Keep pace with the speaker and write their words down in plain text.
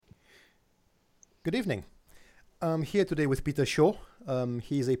Good evening. I'm here today with Peter Shaw.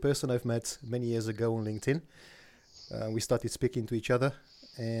 He is a person I've met many years ago on LinkedIn. We started speaking to each other,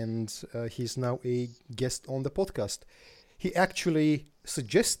 and he's now a guest on the podcast. He actually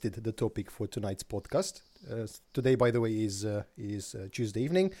suggested the topic for tonight's podcast. Today, by the way, is Tuesday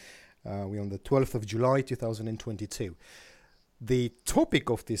evening. We're on the 12th of July, 2022. The topic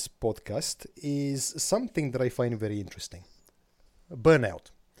of this podcast is something that I find very interesting.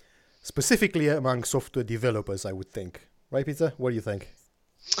 Burnout. Specifically among software developers, I would think. Right, Peter? What do you think?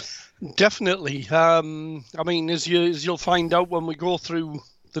 Definitely. I mean, as you'll find out when we go through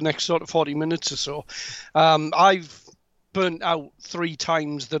the next sort of 40 minutes or so, I've burnt out 3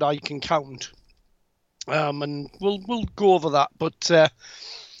 times that I can count. And we'll go over that. But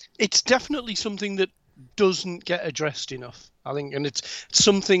it's definitely something that doesn't get addressed enough, I think. And it's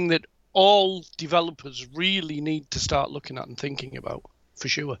something that all developers really need to start looking at and thinking about, for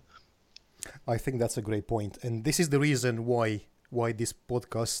sure. I think that's a great point, and this is the reason why this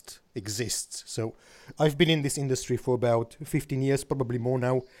podcast exists. So, I've been in this industry for about 15 years, probably more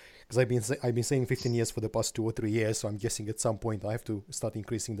now, because I've been saying 15 years for the past 2 or 3 years. So I'm guessing at some point I have to start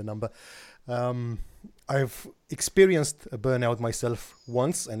increasing the number. I've experienced a burnout myself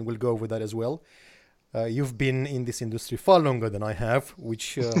once, and we'll go over that as well. You've been in this industry far longer than I have,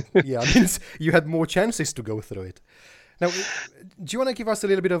 which means you had more chances to go through it. Now, do you want to give us a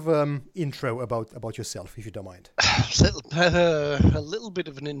little bit of intro about yourself, if you don't mind? A little bit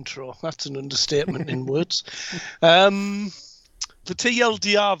of an intro. That's an understatement in words. The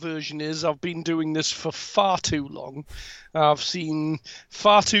TLDR version is I've been doing this for far too long. I've seen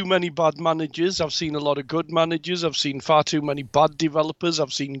far too many bad managers. I've seen a lot of good managers. I've seen far too many bad developers.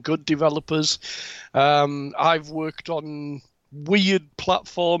 I've seen good developers. I've worked on weird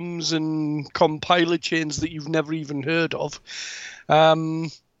platforms and compiler chains that you've never even heard of.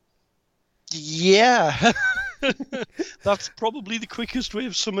 That's probably the quickest way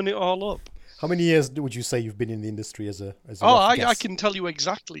of summing it all up. How many years would you say you've been in the industry as a I can tell you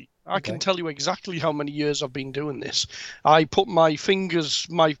exactly. I can tell you exactly how many years I've been doing this. I put my fingers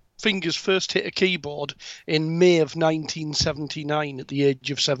first hit a keyboard in May of 1979 at the age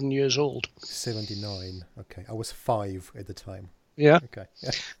of 7 years old. 79. Okay. I was 5 at the time. Yeah. Okay.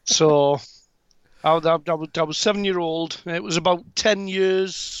 So I was 7-year-old. It was about 10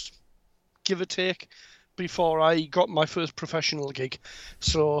 years, give or take, before I got my first professional gig.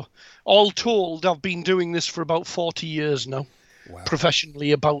 So all told, I've been doing this for about 40 years now. Wow.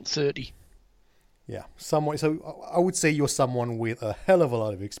 Professionally, about 30. Yeah. So I would say you're someone with a hell of a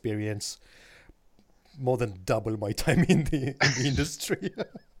lot of experience, more than double my time in the industry.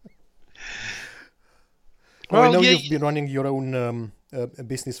 Well, I know you've been running your own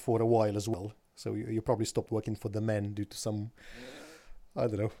business for a while as well. So you probably stopped working for the men due to some, I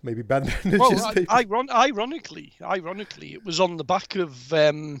don't know, maybe bad managers. Well, ironically, it was on the back of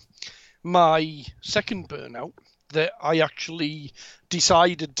my second burnout that I actually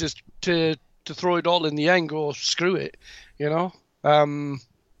decided to throw it all in the air and go, screw it, you know.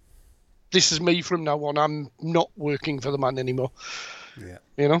 This is me from now on. I'm not working for the man anymore. Yeah.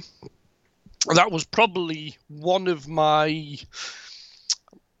 You know. That was probably one of my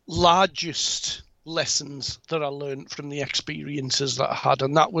largest lessons that I learned from the experiences that I had.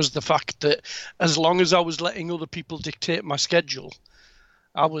 And that was the fact that as long as I was letting other people dictate my schedule,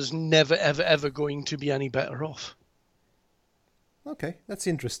 I was never, ever, ever going to be any better off. Okay, that's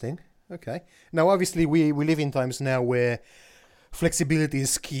interesting. Okay. Now, obviously, we live in times now where flexibility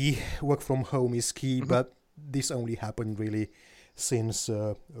is key, work from home is key, but this only happened really since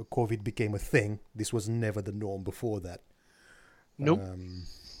COVID became a thing. This was never the norm before that. Nope.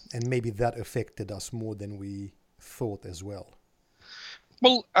 And maybe that affected us more than we thought as well.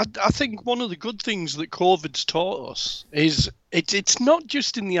 Well, I think one of the good things that COVID's taught us is it's not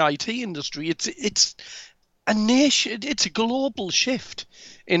just in the IT industry. It's a global shift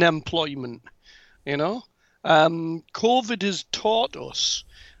in employment. You know, COVID has taught us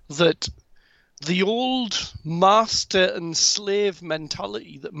that the old master and slave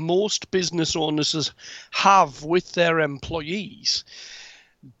mentality that most business owners have with their employees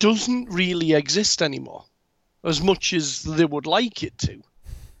doesn't really exist anymore, as much as they would like it to.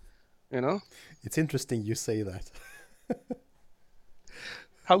 You know? It's interesting you say that.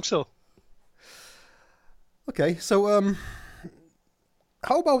 How so? Okay, so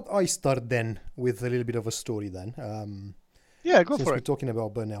how about I start then with a little bit of a story then? Yeah, go since for we're it. talking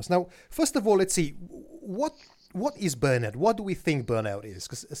about burnouts. Now, first of all, let's see, what is burnout? What do we think burnout is?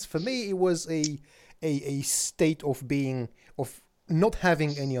 Because for me, it was a state of not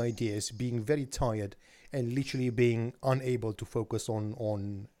having any ideas, being very tired, and literally being unable to focus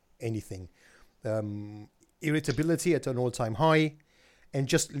on anything. irritability at an all-time high, and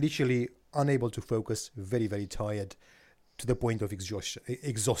just literally unable to focus, very, very tired, to the point of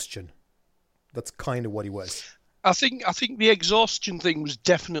exhaustion. That's kind of what he was. I think the exhaustion thing was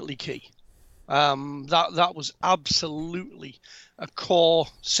definitely key. That was absolutely a core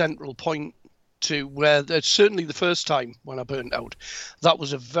central point to where, certainly the first time when I burnt out, that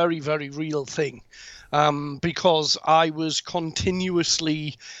was a very, very real thing, because I was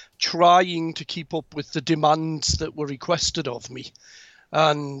continuously trying to keep up with the demands that were requested of me,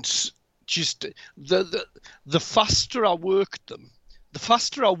 and just the faster I worked them, the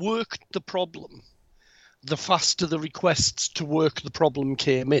faster I worked the problem, the faster the requests to work the problem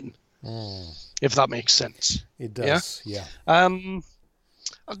came in. If that makes sense. It does, yeah.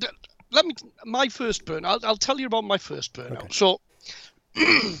 My first burnout, I'll tell you about my first burnout. Okay. So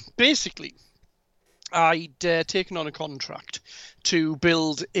basically, I'd taken on a contract to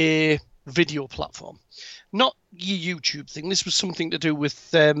build a video platform. Not your YouTube thing. This was something to do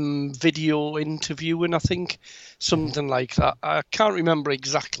with video interviewing, I think. Something like that. I can't remember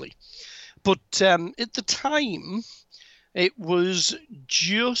exactly. But at the time, it was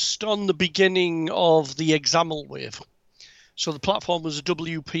just on the beginning of the XAML wave. So the platform was a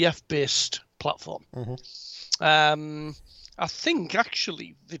WPF-based platform. I think,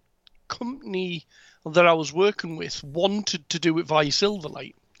 actually, the company that I was working with wanted to do it via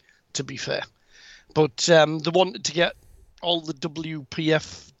Silverlight, to be fair. But they wanted to get all the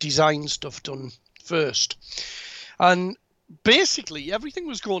WPF design stuff done first. And basically, everything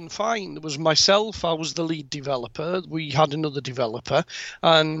was going fine. There was myself, I was the lead developer. We had another developer,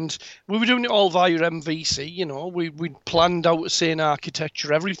 and we were doing it all via MVC. You know, we'd planned out the same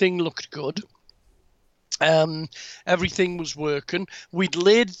architecture. Everything looked good. Everything was working. We'd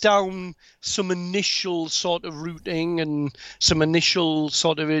laid down some initial sort of routing and some initial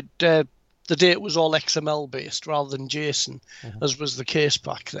sort of the data was all XML based rather than JSON, as was the case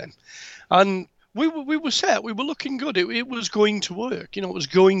back then. And we were set. We were looking good. It was going to work. You know, it was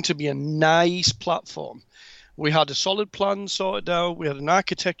going to be a nice platform. We had a solid plan sorted out. We had an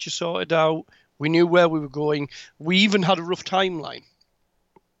architecture sorted out. We knew where we were going. We even had a rough timeline.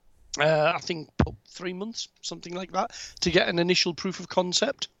 I think 3 months, something like that, to get an initial proof of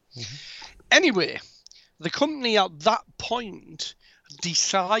concept. Anyway, the company at that point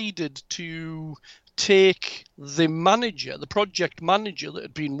decided to take the manager, the project manager that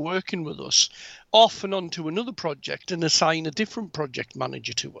had been working with us, off and onto another project and assign a different project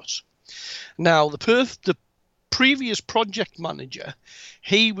manager to us. Now, the previous project manager,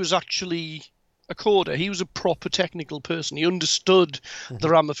 he was actually a coder. He was a proper technical person. He understood the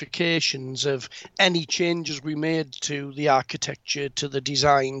ramifications of any changes we made to the architecture, to the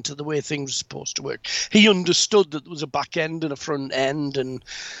design, to the way things were supposed to work. He understood that there was a back end and a front end, and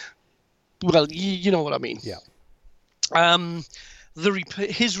well, you know what I mean. Yeah.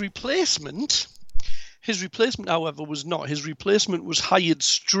 His replacement, however, was not. His replacement was hired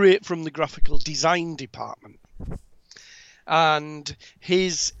straight from the graphical design department, and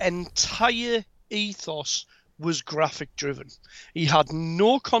his entire ethos was graphic driven. He had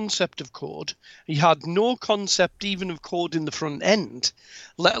no concept of code. He had no concept even of code in the front end,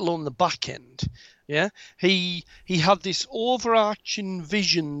 let alone the back end. Yeah, he had this overarching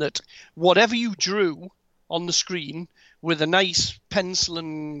vision that whatever you drew on the screen with a nice pencil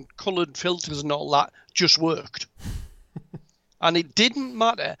and coloured filters and all that just worked. And it didn't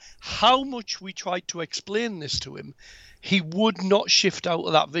matter how much we tried to explain this to him, he would not shift out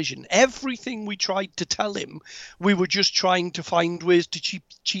of that vision. Everything we tried to tell him, we were just trying to find ways to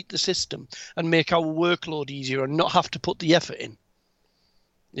cheat the system and make our workload easier and not have to put the effort in.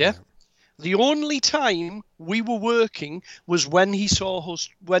 Yeah? The only time we were working was when he saw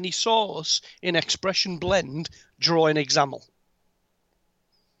us in Expression Blend drawing XAML.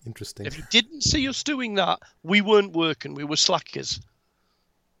 Interesting. If you didn't see us doing that, we weren't working. We were slackers.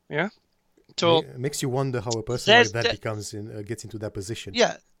 Yeah. So it makes you wonder how a person like that gets into that position.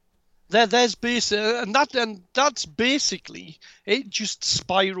 Yeah. There's that's basically it. Just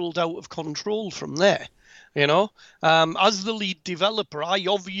spiraled out of control from there. You know, as the lead developer, I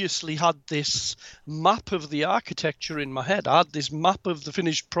obviously had this map of the architecture in my head. I had this map of the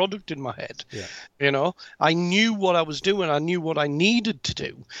finished product in my head. Yeah. You know, I knew what I was doing. I knew what I needed to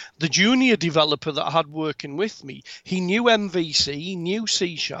do. The junior developer that I had working with me, he knew MVC, he knew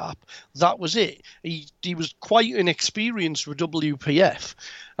C#. That was it. He was quite inexperienced with WPF,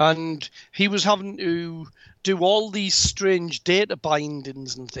 and he was having to do all these strange data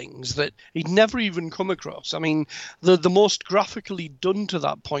bindings and things that he'd never even come across. I mean, the most graphically done to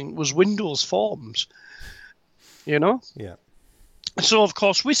that point was Windows Forms, you know? Yeah. So, of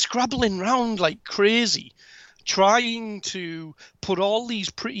course, we're scrabbling round like crazy, trying to put all these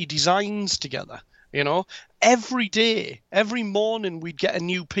pretty designs together. You know, every day, every morning, we'd get a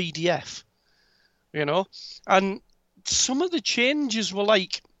new PDF. You know, and some of the changes were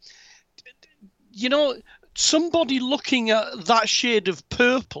like, you know, somebody looking at that shade of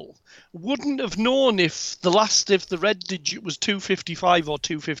purple wouldn't have known if the red digit was 255 or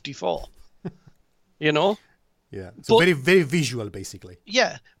 254. You know. Yeah. So But very, very visual, basically.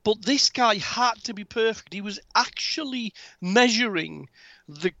 yeah, but this guy had to be perfect. He was actually measuring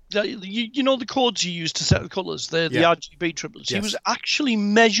you know the codes you use to set the colours, the Yeah. RGB triplets. He was Yes. actually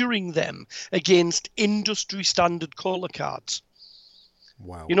measuring them against industry standard colour cards.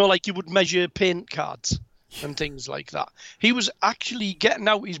 Wow. You know, like you would measure paint cards and things like that. He was actually getting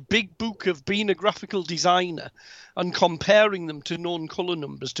out his big book of being a graphical designer and comparing them to known colour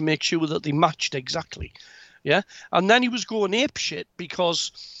numbers to make sure that they matched exactly. Yeah. And then he was going apeshit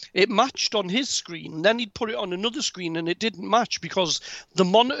because it matched on his screen. Then he'd put it on another screen and it didn't match because the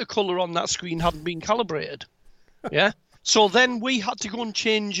monitor colour on that screen hadn't been calibrated. Yeah. So then we had to go and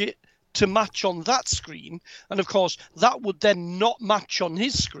change it to match on that screen. And of course, that would then not match on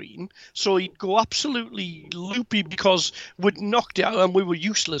his screen. So he'd go absolutely loopy because we'd knocked it out and we were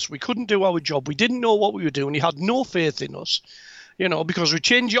useless. We couldn't do our job. We didn't know what we were doing. He had no faith in us, you know, because we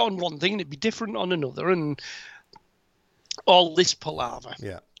change it on one thing and it'd be different on another and all this palaver.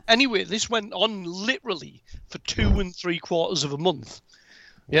 Yeah. Anyway, this went on literally for 2 3/4 of a month.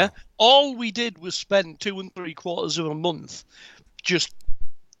 Yeah. All we did was spend 2 3/4 of a month just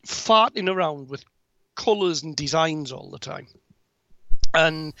farting around with colours and designs all the time.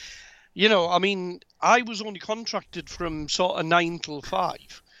 And, you know, I mean, I was only contracted from sort of 9 till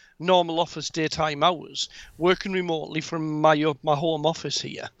 5, normal office daytime hours, working remotely from my home office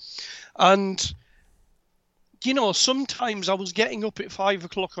here. And, you know, sometimes I was getting up at 5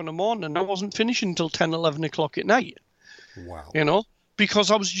 o'clock in the morning and I wasn't finishing until 10, 11 o'clock at night. Wow. You know,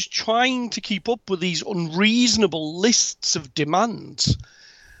 because I was just trying to keep up with these unreasonable lists of demands.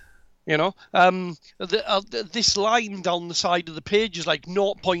 You know, this line down the side of the page is like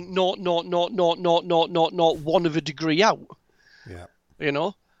 0.000000001 of a degree out. Yeah. You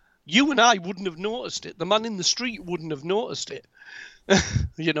know, you and I wouldn't have noticed it. The man in the street wouldn't have noticed it.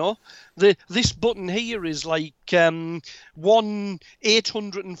 You know, this button here is like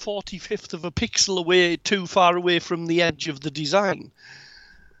 1/845th of a pixel away, too far away from the edge of the design.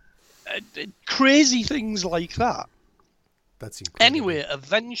 Crazy things like that. That's incredible. Anyway,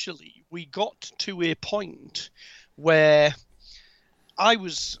 eventually we got to a point where I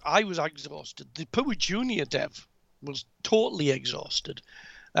was exhausted. The poor junior dev was totally exhausted.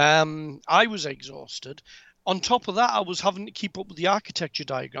 I was exhausted. On top of that, I was having to keep up with the architecture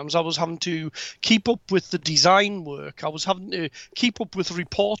diagrams. I was having to keep up with the design work. I was having to keep up with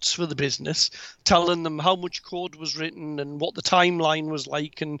reports for the business, telling them how much code was written and what the timeline was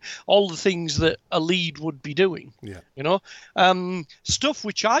like and all the things that a lead would be doing. Yeah. You know, stuff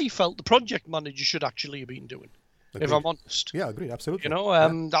which I felt the project manager should actually have been doing. Agreed. If I'm honest. Yeah, agreed. Absolutely. You know,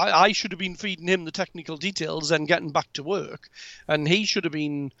 I should have been feeding him the technical details and getting back to work. And he should have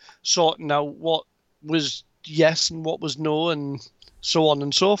been sorting out what was yes and what was no and so on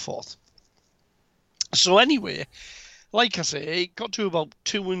and so forth. So anyway, like I say, it got to about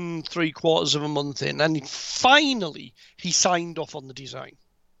 2 3/4 of a month in and finally he signed off on the design.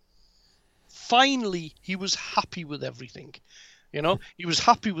 Finally, he was happy with everything. You know, he was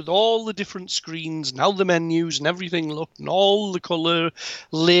happy with all the different screens and how the menus and everything looked and all the colour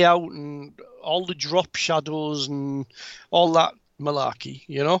layout and all the drop shadows and all that malarkey,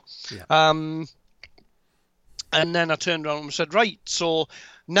 you know. Yeah. And then I turned around and said, right, so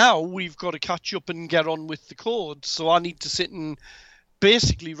now we've got to catch up and get on with the code. So I need to sit and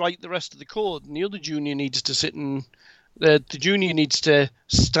basically write the rest of the code. And the other junior needs to sit and the junior needs to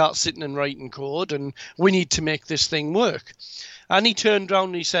start sitting and writing code. And we need to make this thing work. And he turned around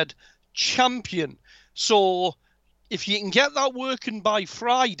and he said, champion. So if you can get that working by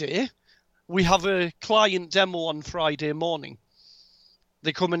Friday, we have a client demo on Friday morning.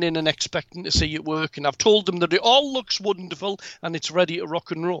 They're coming in and expecting to see it work. And I've told them that it all looks wonderful and it's ready to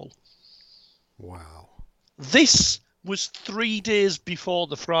rock and roll. Wow. This was 3 days before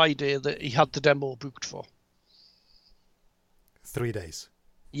the Friday that he had the demo booked for. 3 days.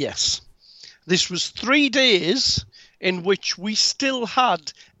 Yes. This was 3 days in which we still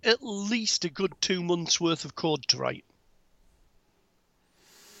had at least a good 2 months worth of code to write.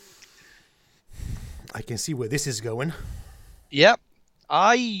 I can see where this is going. Yep.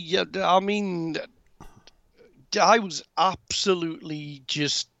 I mean, I was absolutely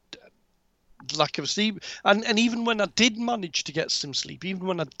just lack of sleep. And even when I did manage to get some sleep, even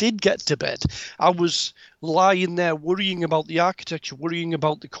when I did get to bed, I was lying there worrying about the architecture, worrying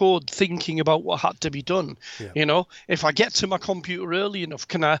about the code, thinking about what had to be done. Yeah. You know, if I get to my computer early enough,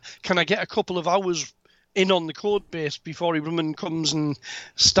 can I get a couple of hours in on the code base before Roman comes and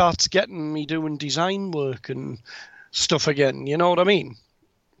starts getting me doing design work and stuff again? You know what I mean?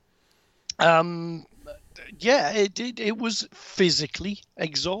 Yeah, it was physically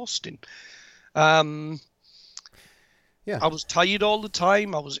exhausting. Yeah. I was tired all the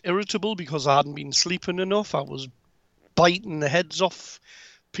time. I was irritable because I hadn't been sleeping enough. I was biting the heads off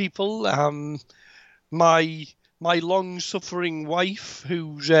people. My long-suffering wife,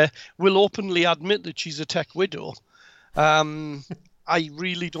 who will openly admit that she's a tech widow, I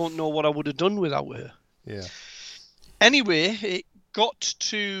really don't know what I would have done without her. Yeah. Anyway, it got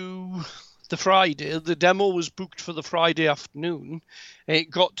to the Friday. The demo was booked for the Friday afternoon. It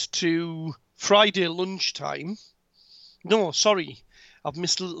got to Friday lunchtime. No, sorry, I've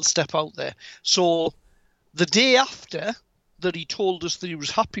missed a little step out there. So the day after that he told us that he was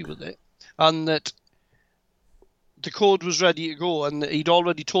happy with it and that the code was ready to go and that he'd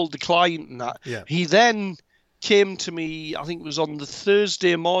already told the client and that, he then came to me, I think it was on the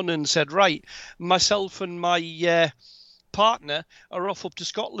Thursday morning, and said, right, myself and my partner are off up to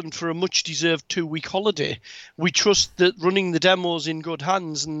Scotland for a much-deserved 2-week holiday. We trust that running the demo's in good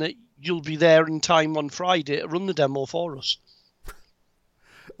hands and that you'll be there in time on Friday to run the demo for us.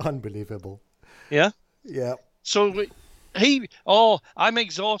 Unbelievable. Yeah? Yeah. So I'm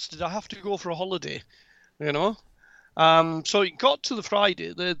exhausted. I have to go for a holiday, you know? So it got to the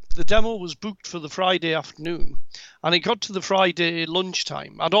Friday. The demo was booked for the Friday afternoon, and it got to the Friday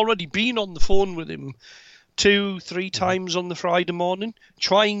lunchtime. I'd already been on the phone with him 2-3 times on the Friday morning,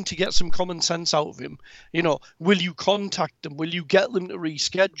 trying to get some common sense out of him. You know, will you contact them? Will you get them to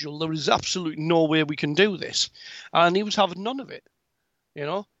reschedule? There is absolutely no way we can do this. And he was having none of it. You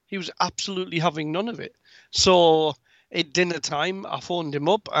know, he was absolutely having none of it. So at dinner time, I phoned him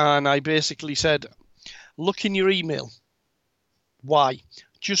up and I basically said, look in your email. Why?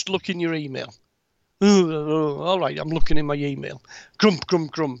 Just look in your email. All right, I'm looking in my email. Grump,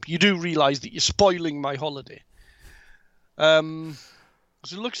 grump, grump. You do realise that you're spoiling my holiday. So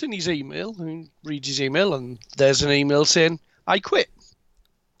he looks in his email and reads his email, and there's an email saying, I quit.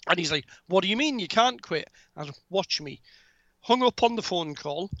 And he's like, what do you mean you can't quit? I said, watch me. Hung up on the phone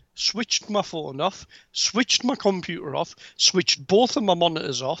call, switched my phone off, switched my computer off, switched both of my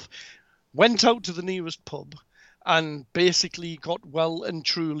monitors off, went out to the nearest pub, and basically got well and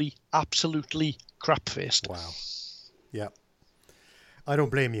truly, absolutely crap-faced. Wow. Yeah. I don't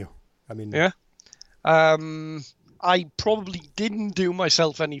blame you. I mean... Yeah. I probably didn't do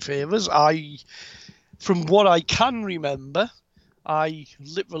myself any favours. From what I can remember, I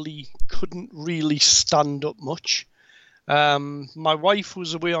literally couldn't really stand up much. My wife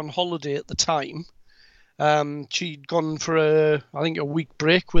was away on holiday at the time. She'd gone for a week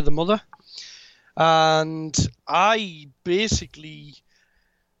break with her mother. And I basically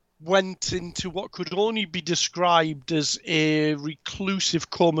went into what could only be described as a reclusive,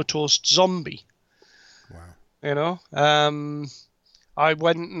 comatose zombie. Wow. You know, I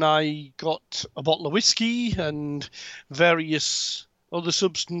went and I got a bottle of whiskey and various other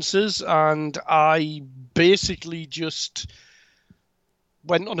substances, and I basically just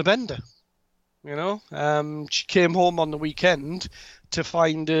went on a bender. You know, she came home on the weekend to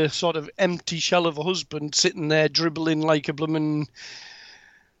find a sort of empty shell of a husband sitting there dribbling like a blooming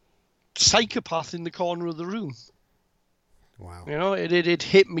psychopath in the corner of the room. Wow. You know, it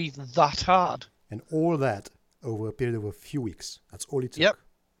hit me that hard. And all that over a period of a few weeks. That's all it took.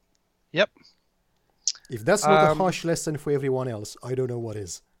 Yep. If that's not a harsh lesson for everyone else, I don't know what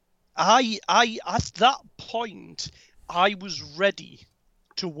is. I at that point, I was ready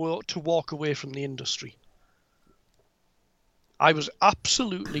to walk away from the industry. I was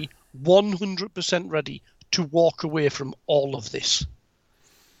absolutely 100% ready to walk away from all of this.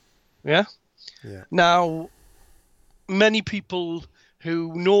 Yeah? Yeah. Now, many people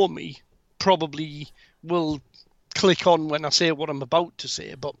who know me probably will click on when I say what I'm about to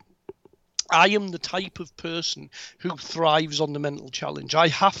say, but I am the type of person who thrives on the mental challenge. I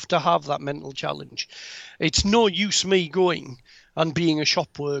have to have that mental challenge. It's no use me going and being a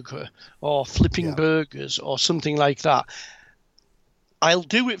shop worker or flipping burgers or something like that. I'll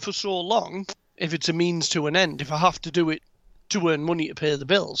do it for so long if it's a means to an end. If I have to do it to earn money to pay the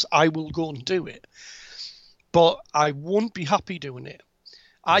bills, I will go and do it. But I won't be happy doing it.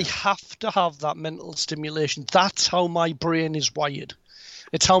 I have to have that mental stimulation. That's how my brain is wired.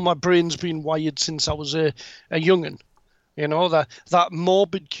 It's how my brain's been wired since I was a young'un. You know, that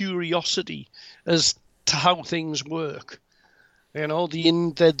morbid curiosity as to how things work. You know, the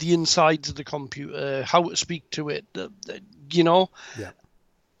insides of the computer, how to speak to it. You know, Yeah.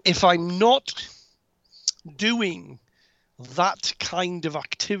 if I'm not doing that kind of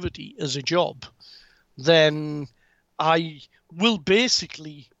activity as a job, then I will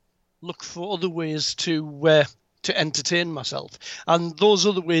basically look for other ways to entertain myself, and those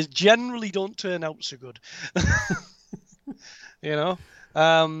other ways generally don't turn out so good. You know,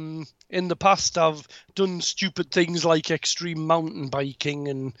 in the past I've done stupid things like extreme mountain biking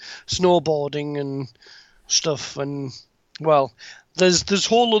and snowboarding and stuff, and well, there's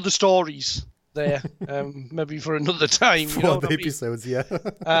whole other stories there, maybe for another time. You For know the what I mean? episodes, yeah.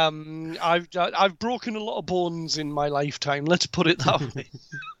 I've broken a lot of bones in my lifetime. Let's put it that way.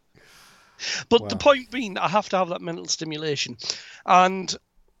 But the Wow. point being, I have to have that mental stimulation, and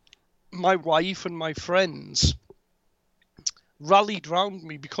my wife and my friends rallied round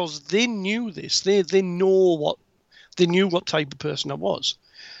me because they knew this. They knew what type of person I was,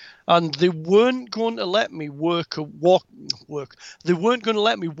 and they weren't going to let me work. They weren't going to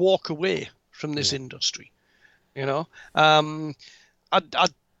let me walk away from this Yeah. industry. You know,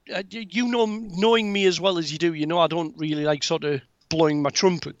 you know, knowing me as well as you do, you know, I don't really like sort of blowing my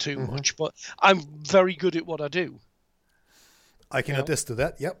trumpet too much, but I'm very good at what I do. I can You know, attest to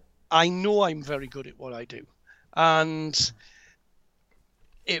that. Yep. I know I'm very good at what I do, and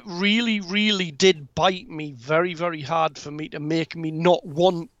it really, really did bite me very, very hard for me to make me not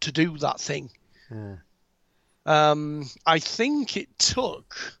want to do that thing. I think it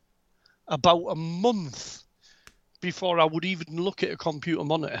took about a month before I would even look at a computer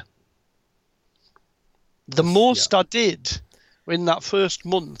monitor. The most I did in that first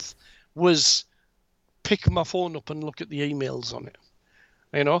month was pick my phone up and look at the emails on it.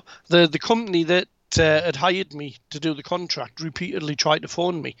 You know, the company that had hired me to do the contract repeatedly tried to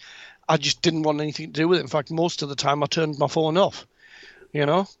phone me. I just didn't want anything to do with it. In fact, most of the time I turned my phone off. You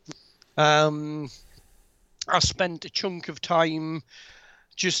know, I spent a chunk of time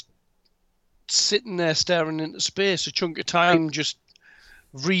just sitting there staring into space, a chunk of time just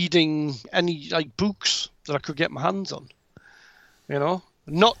reading any like books that I could get my hands on. You know,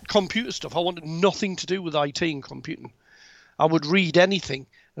 not computer stuff. I wanted nothing to do with IT and computing. I would read anything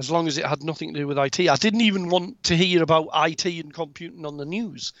as long as it had nothing to do with IT. I didn't even want to hear about IT and computing on the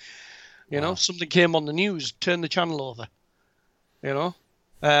news. You know, something came on the news, turn the channel over. You know,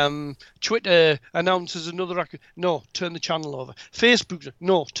 Twitter announces another. No, turn the channel over. Facebook,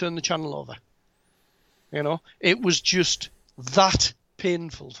 no, turn the channel over. You know, it was just that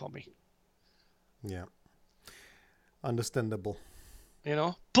painful for me. Yeah. Understandable. You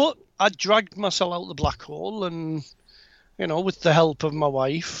know, but I dragged myself out the black hole, and you know, with the help of my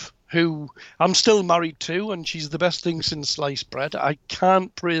wife, who I'm still married to, and she's the best thing since sliced bread. I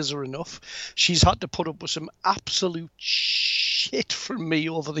can't praise her enough. She's had to put up with some absolute shit from me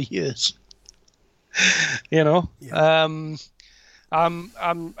over the years. You know, I'm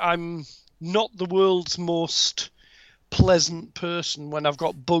not the world's most pleasant person when I've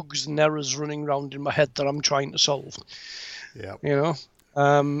got bugs and errors running around in my head that I'm trying to solve. Yeah. You know,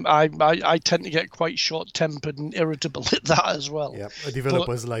 I tend to get quite short-tempered and irritable at that as well. Yeah, a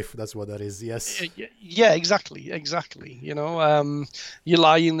developer's life, that's what that is, yes. Yeah, exactly. You know, you're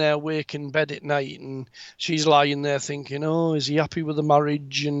lying there awake in bed at night, and she's lying there thinking, oh, is he happy with the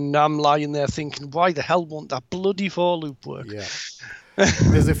marriage? And I'm lying there thinking, why the hell won't that bloody for loop work? Yeah.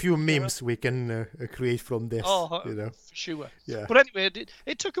 There's a few memes we can create from this, you know. For sure. Yeah. But anyway,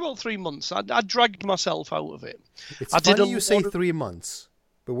 it took about 3 months. I dragged myself out of it. It's funny you say 3 months,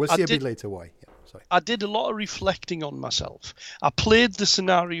 but we'll see a bit later why. Yeah, sorry. I did a lot of reflecting on myself. I played the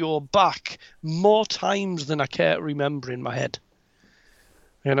scenario back more times than I care to remember in my head.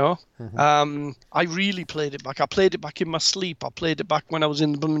 You know, I really played it back. I played it back in my sleep. I played it back when I was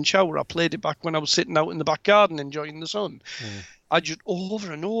in the blooming shower. I played it back when I was sitting out in the back garden enjoying the sun. I just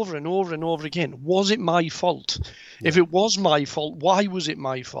over and over and over and over again. Was it my fault? Yeah. If it was my fault, why was it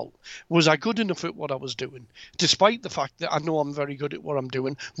my fault? Was I good enough at what I was doing? Despite the fact that I know I'm very good at what I'm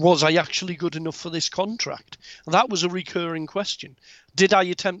doing, was I actually good enough for this contract? That was a recurring question. Did I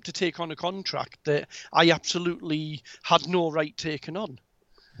attempt to take on a contract that I absolutely had no right taking on?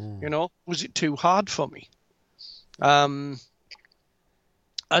 You know, was it too hard for me? And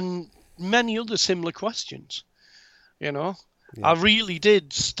many other similar questions, you know. Yeah. I really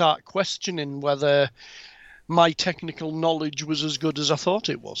did start questioning whether my technical knowledge was as good as I thought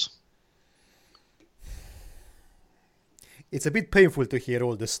it was. It's a bit painful to hear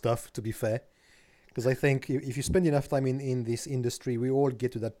all this stuff, to be fair, because I think if you spend enough time in this industry, we all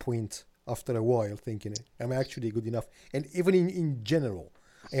get to that point after a while, thinking, am I actually good enough? And even in general,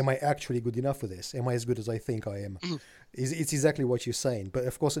 am I actually good enough for this? Am I as good as I think I am? It's exactly what you're saying. But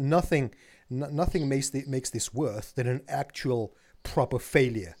of course, nothing makes this worse than an actual proper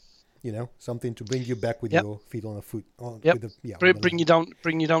failure. Something to bring you back with your feet on the foot. Bring you down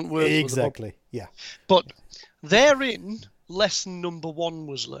to earth. Exactly. Yeah. But therein, lesson number 1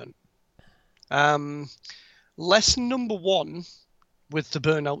 was learned. Lesson number 1 with the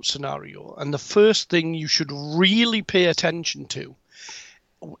burnout scenario, and the first thing you should really pay attention to,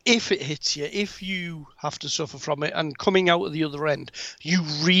 if it hits you, if you have to suffer from it, and coming out of the other end, you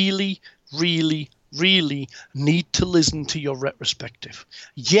really, really, really need to listen to your retrospective.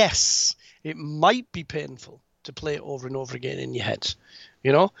 Yes, it might be painful to play it over and over again in your head.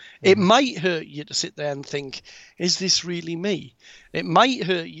 It might hurt you to sit there and think, is this really me? It might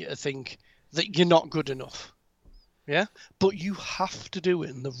hurt you to think that you're not good enough. Yeah, but you have to do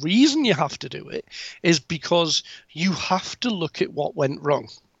it. And the reason you have to do it is because you have to look at what went wrong.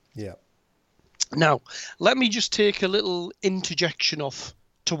 Yeah. Now, let me just take a little interjection off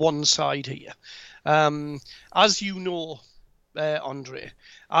to one side here. As you know, Andre,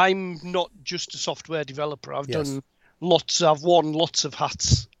 I'm not just a software developer. I've worn lots of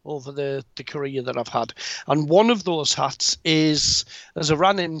hats over the career that I've had. And one of those hats is as a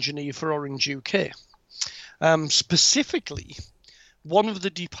RAN engineer for Orange UK. Specifically, one of the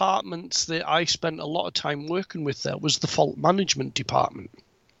departments that I spent a lot of time working with there was the fault management department.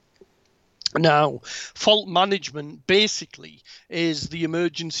 Now, fault management basically is the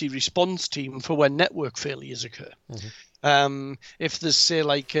emergency response team for when network failures occur. If there's, say,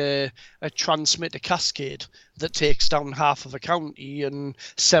 like a transmitter cascade that takes down half of a county and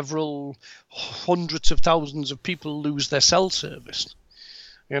several hundreds of thousands of people lose their cell service,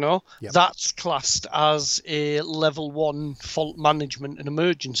 that's classed as a level 1 fault management and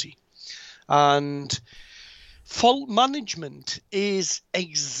emergency. And fault management is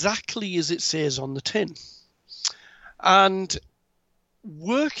exactly as it says on the tin. And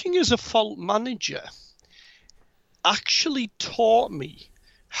working as a fault manager actually taught me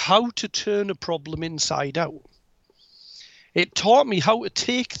how to turn a problem inside out. It taught me how to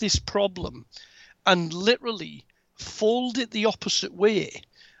take this problem and literally fold it the opposite way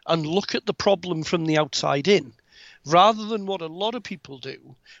and look at the problem from the outside in, rather than what a lot of people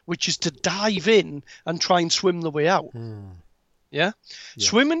do, which is to dive in and try and swim the way out. Yeah?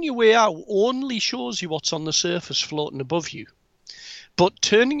 Swimming your way out only shows you what's on the surface floating above you. But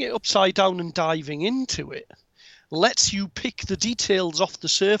turning it upside down and diving into it lets you pick the details off the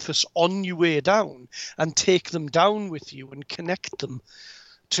surface on your way down and take them down with you and connect them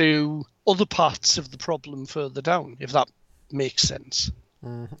to other parts of the problem further down, if that makes sense.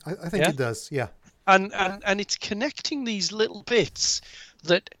 I think it does, yeah. And it's connecting these little bits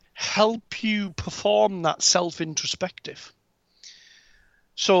that help you perform that self-introspective.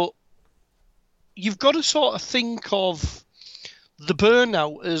 So you've got to sort of think of the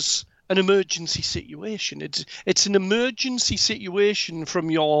burnout as an emergency situation. It's an emergency situation from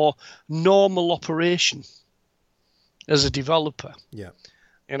your normal operation as a developer. Yeah.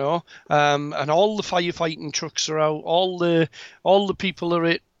 And all the firefighting trucks are out, all the people are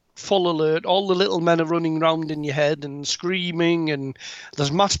at full alert, all the little men are running around in your head and screaming, and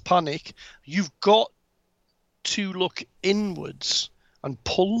there's mass panic. You've got to look inwards and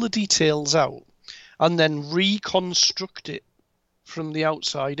pull the details out and then reconstruct it from the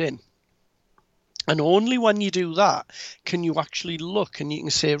outside in. And only when you do that can you actually look and you can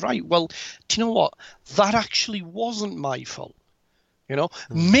say, right, well, do you know what? That actually wasn't my fault.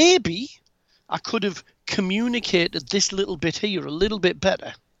 Maybe I could have communicated this little bit here a little bit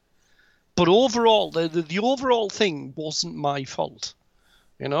better. But overall, the overall thing wasn't my fault.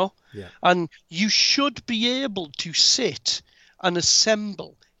 Yeah. And you should be able to sit and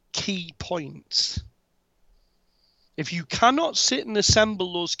assemble key points. If you cannot sit and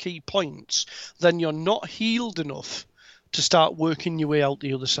assemble those key points, then you're not healed enough to start working your way out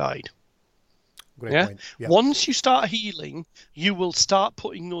the other side. Great point. Yeah. Once you start healing, you will start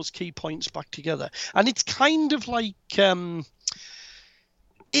putting those key points back together. And it's kind of like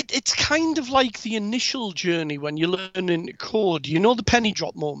it's kind of like the initial journey when you're learning to code. The penny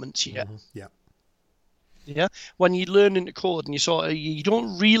drop moments you get. Yeah. Yeah, when you learn into code and you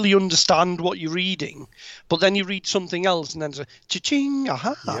don't really understand what you're reading, but then you read something else and then it's cha-ching,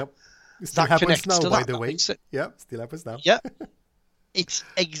 aha. Yep. It still happens now, by the way. Yeah, still happens now. Yeah. It's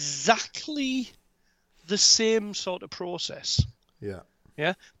exactly the same sort of process. Yeah.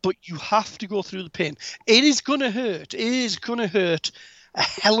 Yeah, but you have to go through the pain. It is going to hurt. It is going to hurt a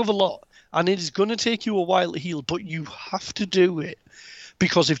hell of a lot, and it is going to take you a while to heal, but you have to do it.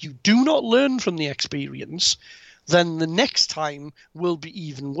 Because if you do not learn from the experience, then the next time will be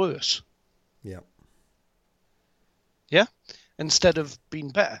even worse. Yeah. Yeah? Instead of being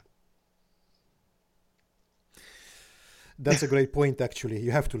better. That's a great point, actually.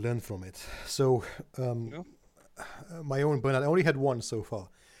 You have to learn from it. So, my own burnout, I only had one so far.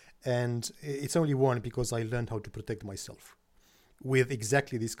 And it's only one because I learned how to protect myself with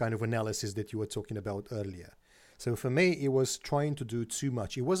exactly this kind of analysis that you were talking about earlier. So for me, it was trying to do too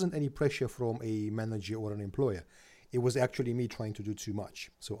much. It wasn't any pressure from a manager or an employer. It was actually me trying to do too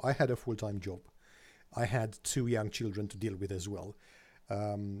much. So I had a full-time job. I had 2 young children to deal with as well.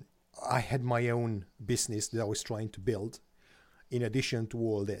 I had my own business that I was trying to build in addition to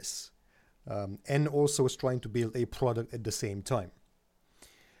all this. And also was trying to build a product at the same time.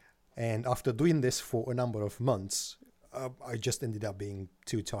 And after doing this for a number of months, I just ended up being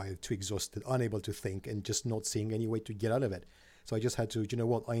too tired, too exhausted, unable to think, and just not seeing any way to get out of it. So I just had to, you know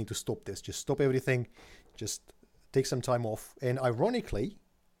what, I need to stop this. Just stop everything, just take some time off. And ironically,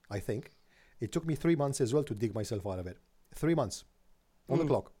 I think, it took me 3 months as well to dig myself out of it. 3 months on the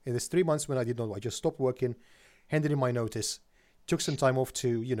clock. In this 3 months when I did not, I just stopped working, handed in my notice, took some time off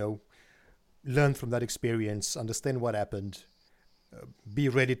to, learn from that experience, understand what happened, be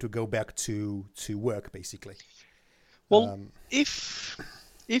ready to go back to work, basically. Well, if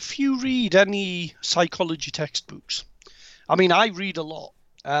you read any psychology textbooks, I mean, I read a lot,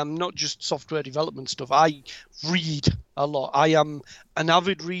 not just software development stuff. I read a lot. I am an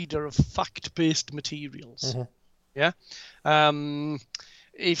avid reader of fact-based materials. Mm-hmm. Yeah.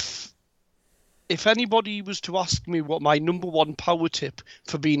 If anybody was to ask me what my number one power tip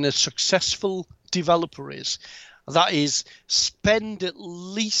for being a successful developer is, that is spend at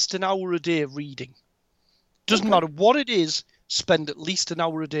least an hour a day reading. Doesn't matter what it is, spend at least an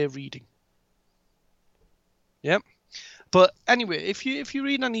hour a day reading. Yeah. But anyway, if you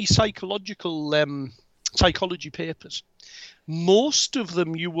read any psychology papers, most of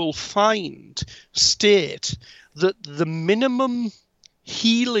them you will find state that the minimum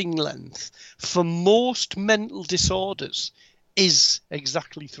healing length for most mental disorders is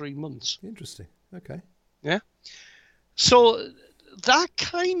exactly 3 months. Interesting. Okay. Yeah. So that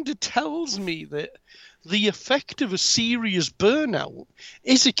kind of tells me that the effect of a serious burnout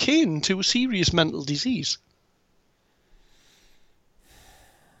is akin to a serious mental disease.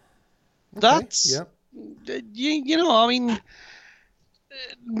 Okay. That's, yeah. I mean,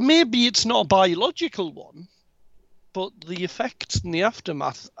 maybe it's not a biological one, but the effects and the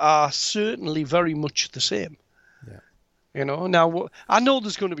aftermath are certainly very much the same. Yeah. Now I know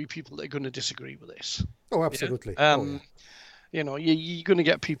there's going to be people that are going to disagree with this. Oh, absolutely. Yeah? You're going to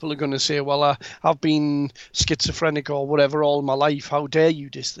get people who are going to say, well, I've been schizophrenic or whatever all my life. How dare you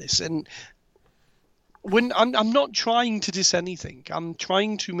diss this? And when I'm not trying to diss anything, I'm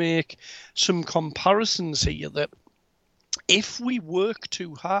trying to make some comparisons here that if we work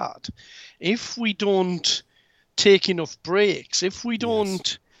too hard, if we don't take enough breaks, if we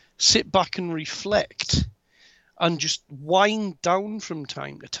don't sit back and reflect and just wind down from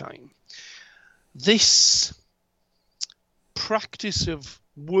time to time, this practice of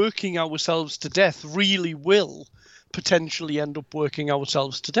working ourselves to death really will potentially end up working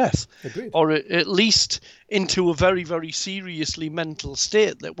ourselves to death. Agreed. Or at least into a very, very seriously mental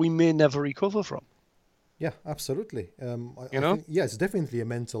state that we may never recover from. Yeah, absolutely. I think, it's definitely a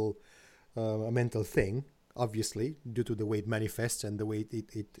mental thing, obviously, due to the way it manifests and the way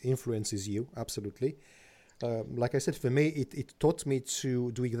it influences you. Absolutely. Like I said, for me, it taught me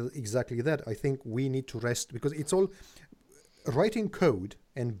to do exactly that. I think we need to rest because it's all writing code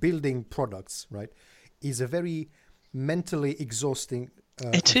and building products, right, is a very mentally exhausting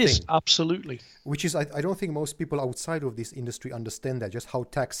it is thing, absolutely. Which is, I don't think most people outside of this industry understand that, just how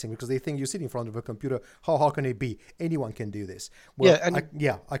taxing, because they think you sit in front of a computer, how can it be? Anyone can do this. Well,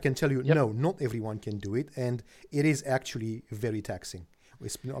 I can tell you, no, not everyone can do it, and it is actually very taxing.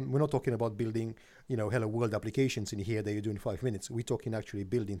 We're not talking about building, hello world applications in here that you do in 5 minutes. We're talking actually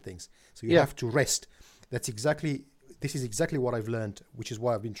building things. So you have to rest. This is exactly what I've learned, which is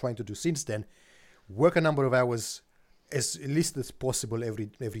what I've been trying to do since then. Work a number of hours as least as possible every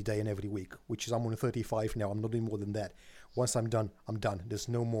day and every week, which is I'm on 35 now. I'm not doing more than that. Once I'm done, I'm done. There's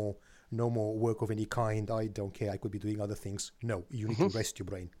no more work of any kind. I don't care. I could be doing other things. No, you need to rest your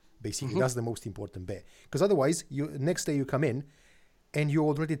brain. Basically, that's the most important bit. Because otherwise, next day you come in and you're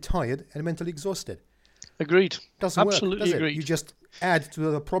already tired and mentally exhausted. Agreed. Doesn't Absolutely work, does agreed. It? You just add to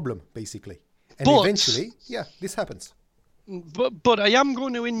the problem, basically. And eventually, this happens. But I am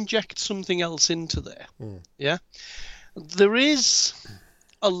going to inject something else into there. Yeah. There is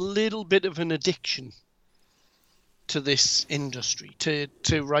a little bit of an addiction to this industry, to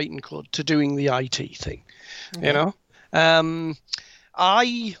writing code, to doing the IT thing. Okay. You know,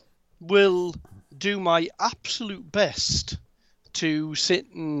 I will do my absolute best to sit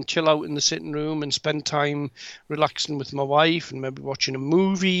and chill out in the sitting room and spend time relaxing with my wife and maybe watching a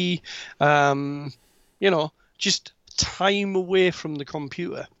movie, just time away from the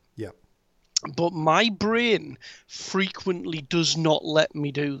computer. Yeah. But my brain frequently does not let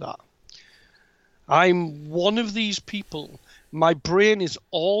me do that. I'm one of these people. My brain is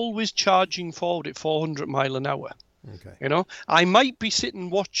always charging forward at 400 mile an hour. Okay. I might be sitting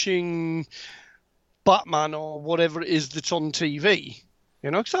watching Batman or whatever it is that's on TV,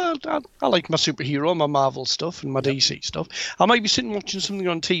 because I like my superhero, my Marvel stuff and my DC stuff. I might be sitting watching something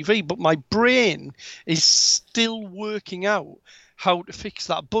on TV, but my brain is still working out how to fix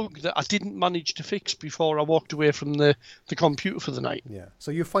that bug that I didn't manage to fix before I walked away from the computer for the night. Yeah. So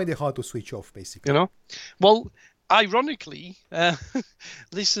you find it hard to switch off, basically. Well, ironically,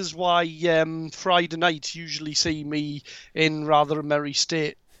 this is why Friday nights usually see me in rather a merry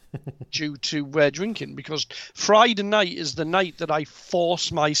state due to drinking, because Friday night is the night that I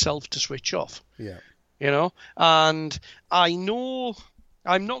force myself to switch off. Yeah. And I know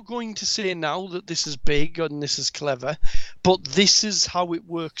I'm not going to say now that this is big and this is clever, but this is how it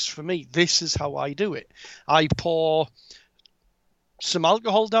works for me. This is how I do it. I pour some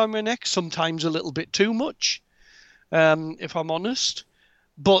alcohol down my neck, sometimes a little bit too much, if I'm honest,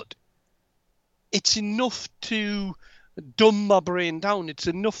 but it's enough to dumb my brain down. It's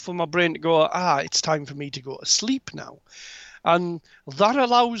enough for my brain to go, it's time for me to go to sleep now. And that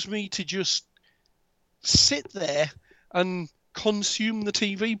allows me to just sit there and consume the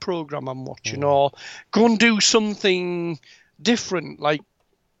TV program I'm watching, or go and do something different. Like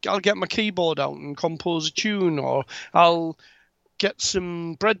I'll get my keyboard out and compose a tune, or I'll get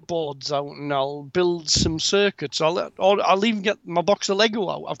some breadboards out and I'll build some circuits. I'll even get my box of Lego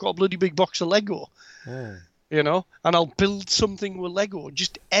out. I've got a bloody big box of Lego. And I'll build something with Lego.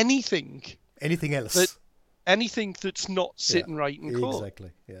 Just anything. Anything else. Anything that's not sitting right in code.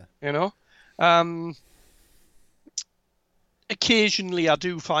 Exactly, yeah. Occasionally I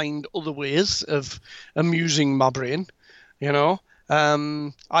do find other ways of amusing my brain,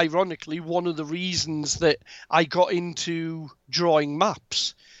 Ironically, one of the reasons that I got into drawing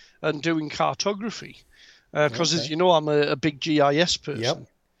maps and doing cartography, because as you know, I'm a big GIS person. Yep.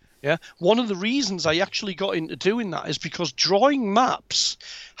 Yeah. One of the reasons I actually got into doing that is because drawing maps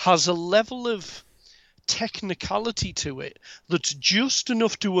has a level of technicality to it that's just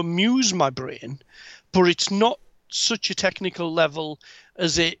enough to amuse my brain, but it's not such a technical level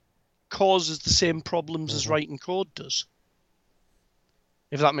as it causes the same problems as writing code does.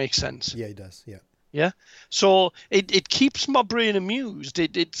 If that makes sense. Yeah, it does. Yeah. Yeah. So it keeps my brain amused.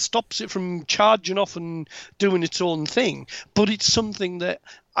 It stops it from charging off and doing its own thing. But it's something that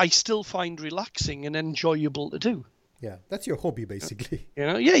I still find relaxing and enjoyable to do. Yeah. That's your hobby, basically.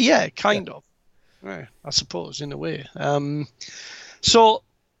 Yeah, kind of. Yeah, I suppose, in a way. So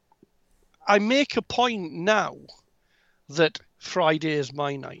I make a point now that Friday is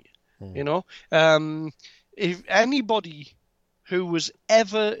my night. If anybody who has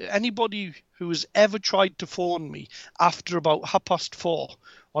ever tried to phone me after about 4:30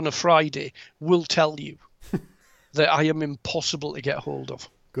 on a Friday will tell you that I am impossible to get hold of.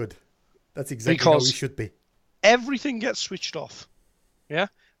 Good. That's exactly how we should be. Everything gets switched off. Yeah.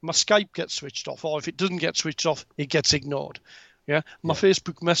 My Skype gets switched off, or if it doesn't get switched off, it gets ignored. Yeah. My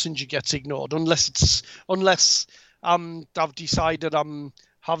Facebook Messenger gets ignored unless I've decided I'm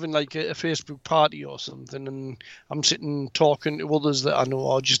having like a Facebook party or something, and I'm sitting talking to others that I know,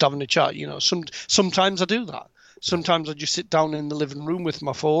 or just having a chat. Sometimes I do that. Sometimes I just sit down in the living room with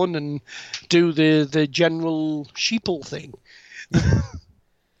my phone and do the general sheeple thing.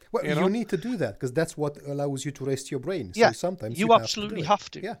 Well, you need to do that because that's what allows you to rest your brain. Yeah, so sometimes you absolutely have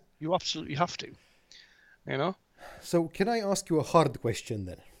to. Yeah, you absolutely have to. So can I ask you a hard question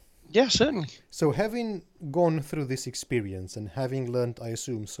then? Yeah, certainly. So having gone through this experience and having learned, I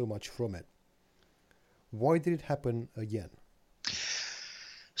assume, so much from it, why did it happen again?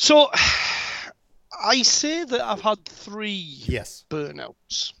 So I say that I've had 3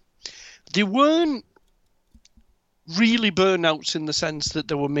 burnouts. They weren't really burnouts in the sense that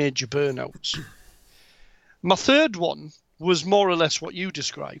they were major burnouts. My third one was more or less what you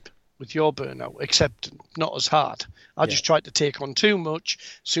describe with your burnout, except not as hard. I just tried to take on too much.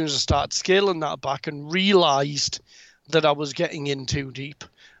 As soon as I started scaling that back and realised that I was getting in too deep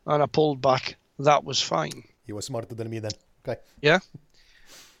and I pulled back, that was fine. You were smarter than me then. Okay. Yeah.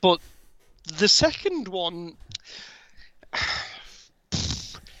 But the second one, I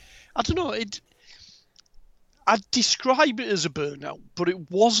don't know, I'd describe it as a burnout, but it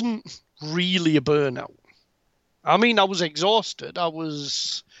wasn't really a burnout. I mean, I was exhausted. I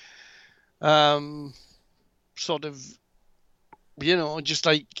was sort of, just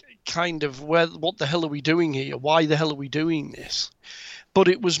like kind of, what the hell are we doing here? Why the hell are we doing this? But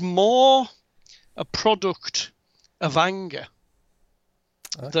it was more a product of anger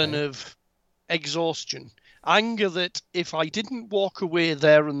than of exhaustion. Anger that if I didn't walk away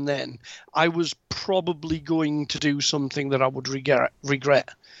there and then, I was probably going to do something that I would regret,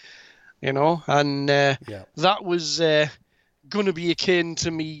 and that was going to be akin to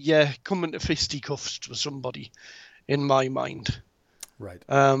me coming to fisticuffs with somebody in my mind. Right.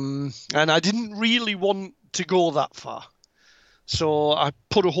 And I didn't really want to go that far. So I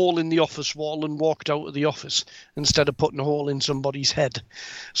put a hole in the office wall and walked out of the office instead of putting a hole in somebody's head,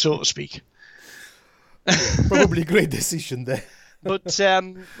 so to speak. Yeah, probably great decision there. But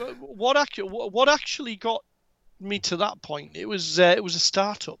what actually got me to that point? It was a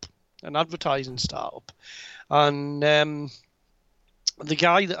startup, an advertising startup, and the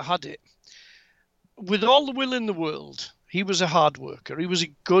guy that had it, with all the will in the world, he was a hard worker. He was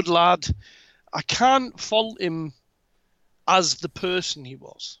a good lad. I can't fault him as the person he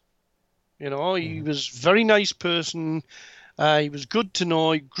was. He was a very nice person. He was good to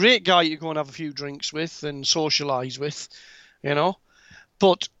know, great guy to go and have a few drinks with and socialise with,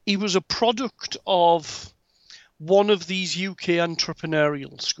 But he was a product of one of these UK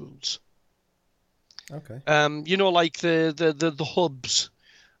entrepreneurial schools. Okay. Like the hubs,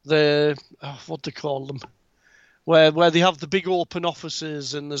 what they call them, where they have the big open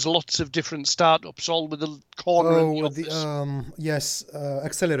offices and there's lots of different startups all with a corner in the office. Yes,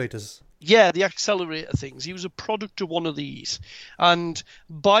 accelerators. Yeah, the accelerator things. He was a product of one of these. And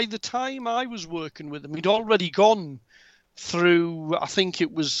by the time I was working with him, he'd already gone through, I think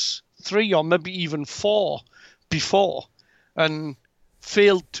it was 3 or maybe even 4 before, and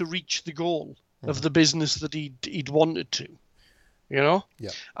failed to reach the goal of the business that he'd wanted to, Yeah.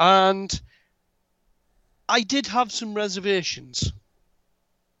 And I did have some reservations.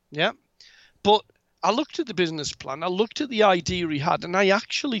 Yeah. But I looked at the business plan, I looked at the idea he had, and I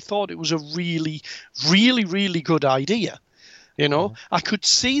actually thought it was a really, really, really good idea. I could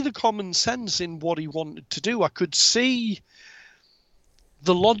see the common sense in what he wanted to do. I could see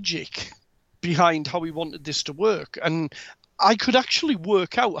the logic behind how he wanted this to work. And I could actually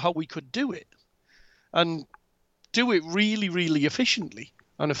work out how we could do it and do it really, really efficiently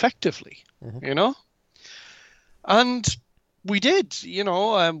and effectively, And we did,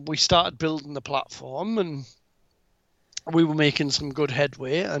 we started building the platform and we were making some good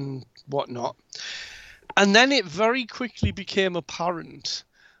headway and whatnot. And then it very quickly became apparent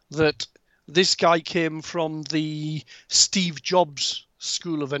that this guy came from the Steve Jobs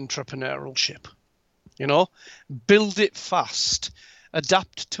School of Entrepreneurship. Build it fast,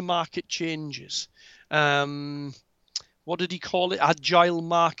 adapt to market changes. What did he call it? Agile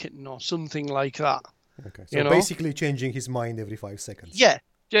marketing or something like that. Okay, so basically changing his mind every 5 seconds. Yeah.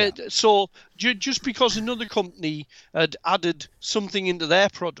 So just because another company had added something into their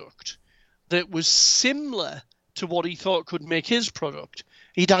product that was similar to what he thought could make his product,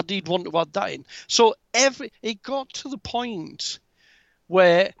 he'd want to add that in. So it got to the point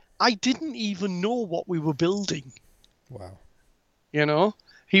where I didn't even know what we were building. Wow.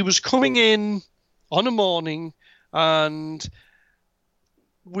 He was coming in on a morning and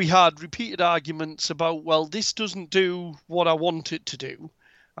we had repeated arguments about, well, this doesn't do what I want it to do.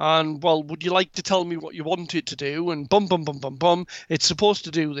 And, well, would you like to tell me what you want it to do? And bum, bum, bum, bum, bum. It's supposed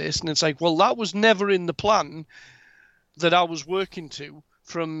to do this. And it's like, well, that was never in the plan that I was working to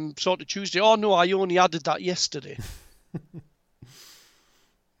from sort of Tuesday. Oh, no, I only added that yesterday.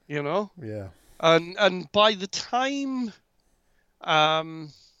 Yeah. And by the time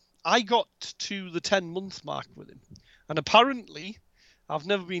I got to the 10-month mark with him, and apparently I've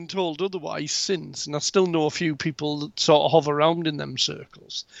never been told otherwise since, and I still know a few people that sort of hover around in them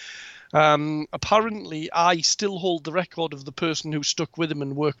circles. Apparently, I still hold the record of the person who stuck with him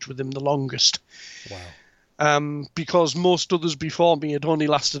and worked with him the longest. Wow. Because most others before me had only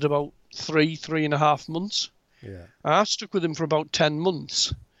lasted about 3.5 months. Yeah. I stuck with him for about 10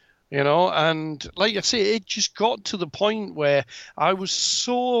 months. And like I say, it just got to the point where I was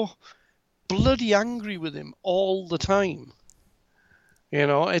so bloody angry with him all the time.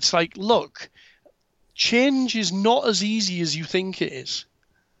 It's like, look, change is not as easy as you think it is.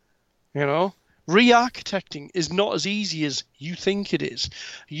 Re-architecting is not as easy as you think it is.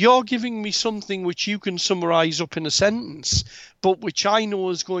 You're giving me something which you can summarize up in a sentence, but which I know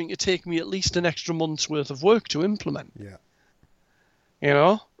is going to take me at least an extra month's worth of work to implement.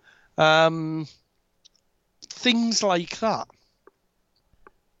 Yeah. things like that.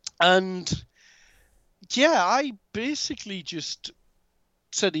 And yeah, I basically just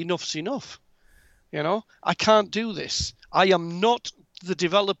said enough's enough. I can't do this. I am not the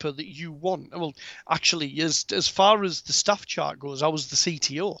developer that you want. Well, actually, as far as the staff chart goes, I was the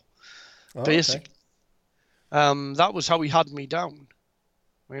CTO, basically. Okay. That was how he had me down,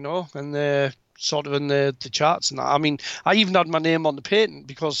 and the sort of in the charts and that. I mean, I even had my name on the patent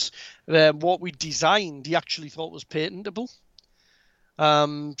because what we designed, he actually thought was patentable.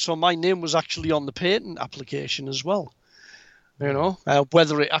 So my name was actually on the patent application as well.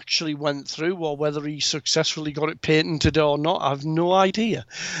 Whether it actually went through or whether he successfully got it patented or not, I have no idea.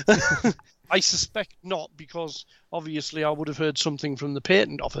 I suspect not, because obviously I would have heard something from the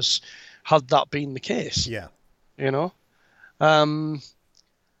patent office had that been the case. Yeah.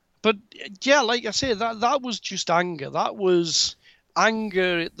 But yeah, like I say, that was just anger. That was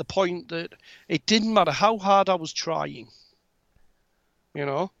anger at the point that it didn't matter how hard I was trying.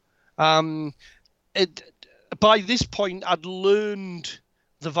 By this point, I'd learned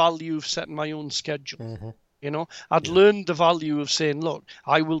the value of setting my own schedule. Mm-hmm. I'd learned the value of saying, look,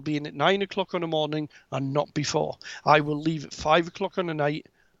 I will be in at 9 o'clock in the morning and not before. I will leave at 5 o'clock in the night.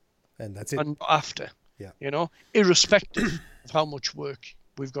 And that's it. And after. Yeah. Irrespective of how much work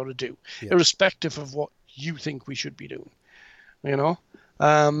we've got to do. Yeah. Irrespective of what you think we should be doing.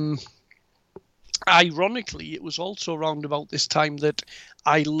 Ironically, it was also around about this time that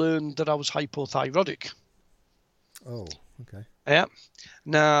I learned that I was hypothyroidic. Oh, okay. Yeah.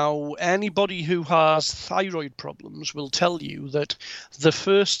 Now, anybody who has thyroid problems will tell you that the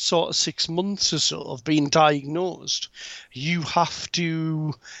first sort of 6 months or so of being diagnosed, you have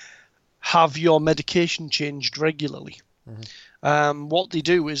to have your medication changed regularly. Mm-hmm. What they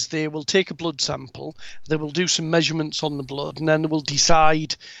do is they will take a blood sample, they will do some measurements on the blood, and then they will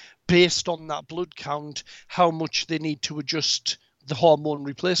decide, based on that blood count, how much they need to adjust the hormone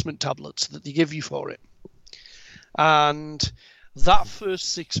replacement tablets that they give you for it. And that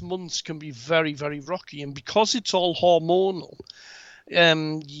first 6 months can be very, very rocky. And because it's all hormonal,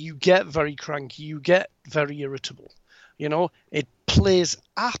 you get very cranky, you get very irritable. It plays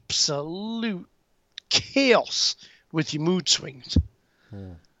absolute chaos with your mood swings.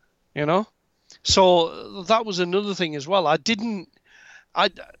 So that was another thing as well. I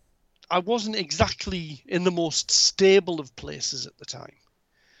wasn't exactly in the most stable of places at the time.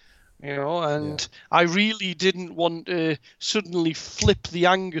 And I really didn't want to suddenly flip the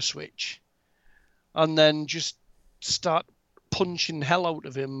anger switch and then just start punching hell out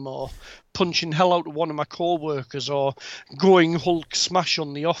of him or punching hell out of one of my co-workers or going Hulk smash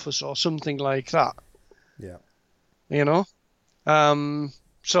on the office or something like that. Yeah.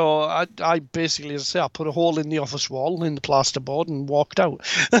 So I basically, as I say, I put a hole in the office wall in the plasterboard and walked out.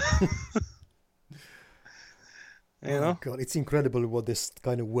 Oh God, it's incredible what this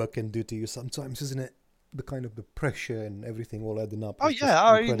kind of work can do to you sometimes, isn't it? The kind of the pressure and everything all adding up. Oh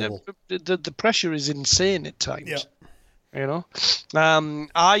yeah, the pressure is insane at times. Yeah.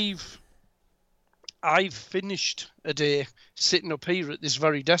 I've finished a day sitting up here at this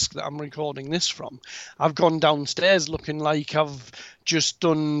very desk that I'm recording this from. I've gone downstairs looking like I've just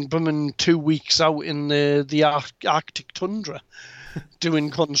done 2 weeks out in the Arctic tundra doing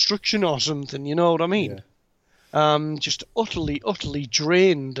construction or something. You know what I mean? Yeah. Just utterly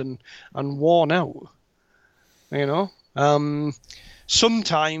drained and worn out.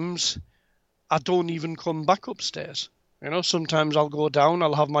 Sometimes I don't even come back upstairs. Sometimes I'll go down,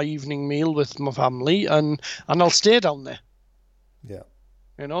 I'll have my evening meal with my family and I'll stay down there. Yeah.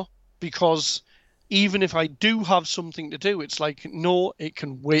 Because even if I do have something to do, it's like, no, it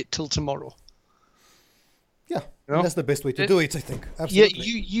can wait till tomorrow. Yeah, that's the best way to do it, I think. Absolutely.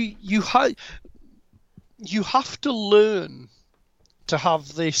 Yeah, you have to learn to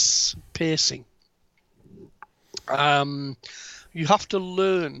have this pacing. You have to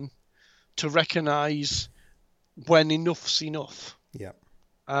learn to recognize when enough's enough. Yeah.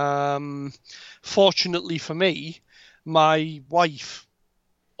 Fortunately for me, my wife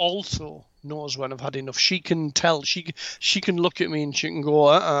also knows when I've had enough. She can tell. She can look at me and she can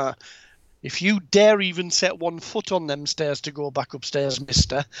go, if you dare even set one foot on them stairs to go back upstairs,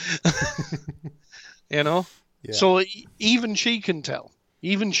 mister. Yeah. So even she can tell.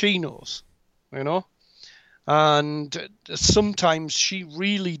 Even she knows. And sometimes she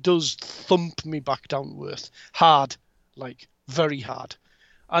really does thump me back down to earth hard, like very hard.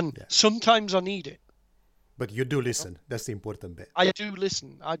 And sometimes I need it. But you do listen. That's the important bit. I do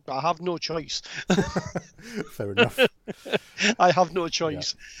listen. I have no choice. Fair enough. I have no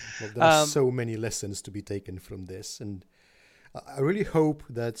choice. Yeah. Well, there are so many lessons to be taken from this. And I really hope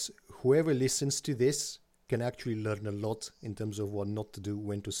that whoever listens to this can actually learn a lot in terms of what not to do,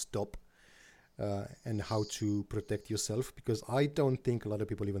 when to stop, and how to protect yourself. Because I don't think a lot of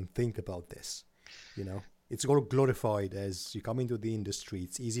people even think about this. You know, it's all glorified as you come into the industry.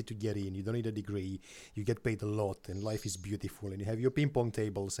 It's easy to get in. You don't need a degree. You get paid a lot, and life is beautiful. And you have your ping pong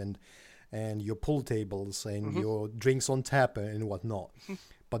tables and your pool tables and your drinks on tap and whatnot.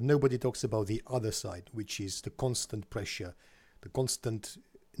 But nobody talks about the other side, which is the constant pressure, the constant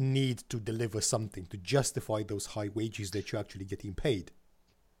need to deliver something to justify those high wages that you're actually getting paid,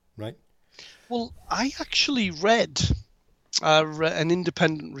 right? Well, I actually read an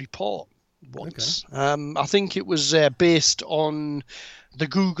independent report once. Okay. I think it was based on the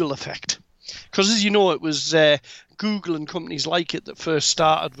Google effect. Because as you know, it was Google and companies like it that first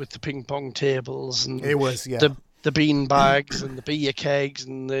started with the ping pong tables and it was, the bean bags and the beer kegs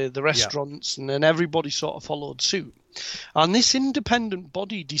and the restaurants, and then everybody sort of followed suit. And this independent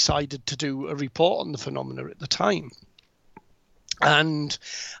body decided to do a report on the phenomena at the time. And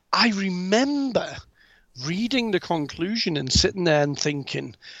I remember reading the conclusion and sitting there and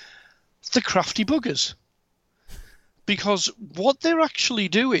thinking, the crafty buggers. Because what they're actually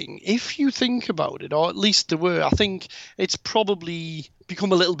doing, if you think about it, or at least they were, I think it's probably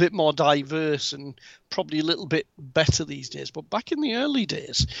become a little bit more diverse and probably a little bit better these days. But back in the early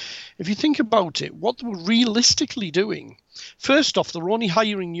days, if you think about it, what they were realistically doing, first off, they were only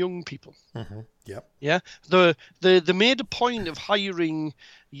hiring young people. Yep. Yeah. They made a point of hiring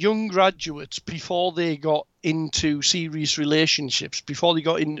young graduates before they got into serious relationships, before they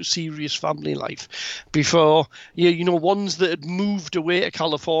got into serious family life, before, ones that had moved away to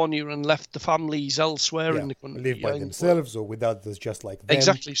California and left the families elsewhere in the country. Live by themselves or with others just like them.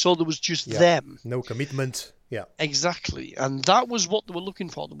 Exactly. So there was just them. No commitment. Yeah. Exactly. And that was what they were looking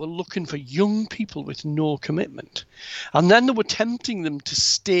for. They were looking for young people with no commitment. And then they were tempting them to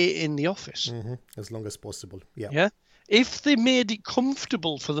stay in the office. As long as possible. Yeah. Yeah. If they made it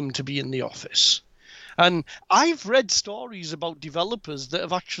comfortable for them to be in the office. And I've read stories about developers that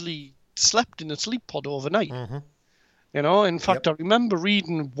have actually slept in a sleep pod overnight. In fact, I remember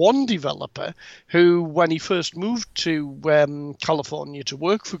reading one developer who, when he first moved to California to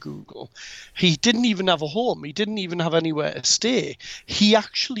work for Google, he didn't even have a home. He didn't even have anywhere to stay. He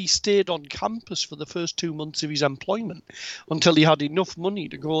actually stayed on campus for the first 2 months of his employment until he had enough money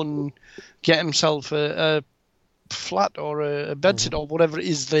to go and get himself a flat or a bedsit or whatever it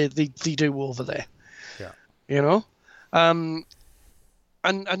is they do over there. Yeah.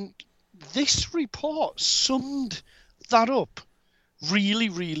 And this report summed that up really,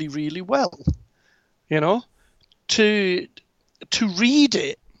 really, really well. To read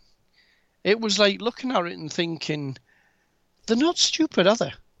it, it was like looking at it and thinking, they're not stupid, are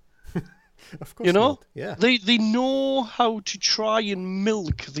they? Of course not. Yeah. They know how to try and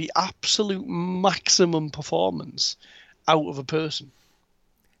milk the absolute maximum performance out of a person.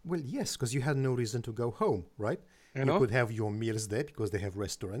 Well, yes, because you had no reason to go home, right? You could have your meals there because they have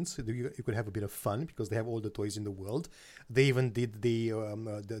restaurants. You could have a bit of fun because they have all the toys in the world. They even did the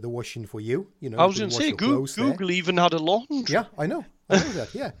washing for you. I was going to say, Google even had a laundry. Yeah, I know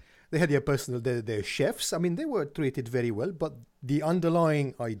that. Yeah, they had their chefs. I mean, they were treated very well. But the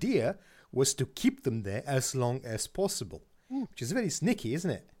underlying idea was to keep them there as long as possible, which is very sneaky,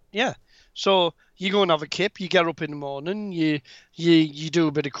 isn't it? Yeah. So you go and have a kip, you get up in the morning, you do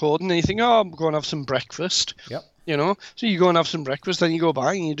a bit of coding, and you think, I'm going to have some breakfast. Yep. So you go and have some breakfast, then you go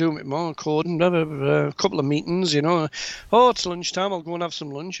back and you do a bit more coding, blah, blah, blah, a couple of meetings, Oh, it's lunchtime, I'll go and have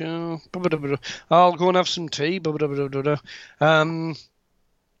some lunch. Blah, blah, blah, blah. I'll go and have some tea. Blah, blah, blah, blah, blah.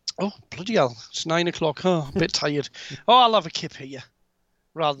 Oh, bloody hell, it's 9 o'clock. Oh, a bit tired. Oh, I'll have a kip here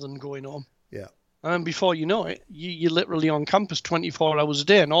rather than going home. Yeah. And before you know it, you're literally on campus 24 hours a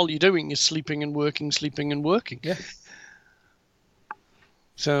day, and all you're doing is sleeping and working. Yeah.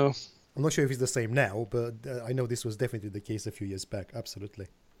 So I'm not sure if it's the same now, but I know this was definitely the case a few years back. Absolutely.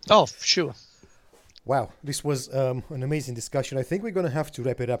 Oh, sure. Wow, this was an amazing discussion. I think we're going to have to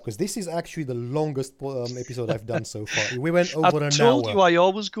wrap it up because this is actually the longest episode I've done so far. We went over an hour. I told you I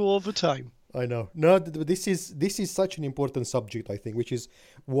always go over time. I know. No, this is such an important subject, I think, which is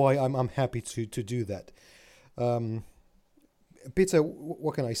why I'm happy to do that. Peter,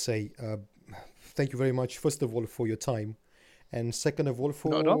 what can I say? Thank you very much, first of all, for your time. And second of all,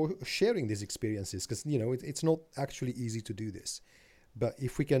 for sharing these experiences. Because, it's not actually easy to do this. But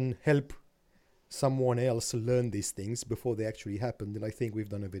if we can help someone else learn these things before they actually happen, then I think we've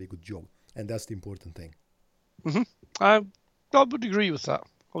done a very good job. And that's the important thing. I would agree with that.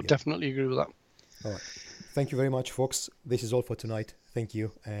 I would definitely agree with that. All right. Thank you very much, folks. This is all for tonight. Thank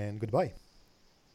you and goodbye.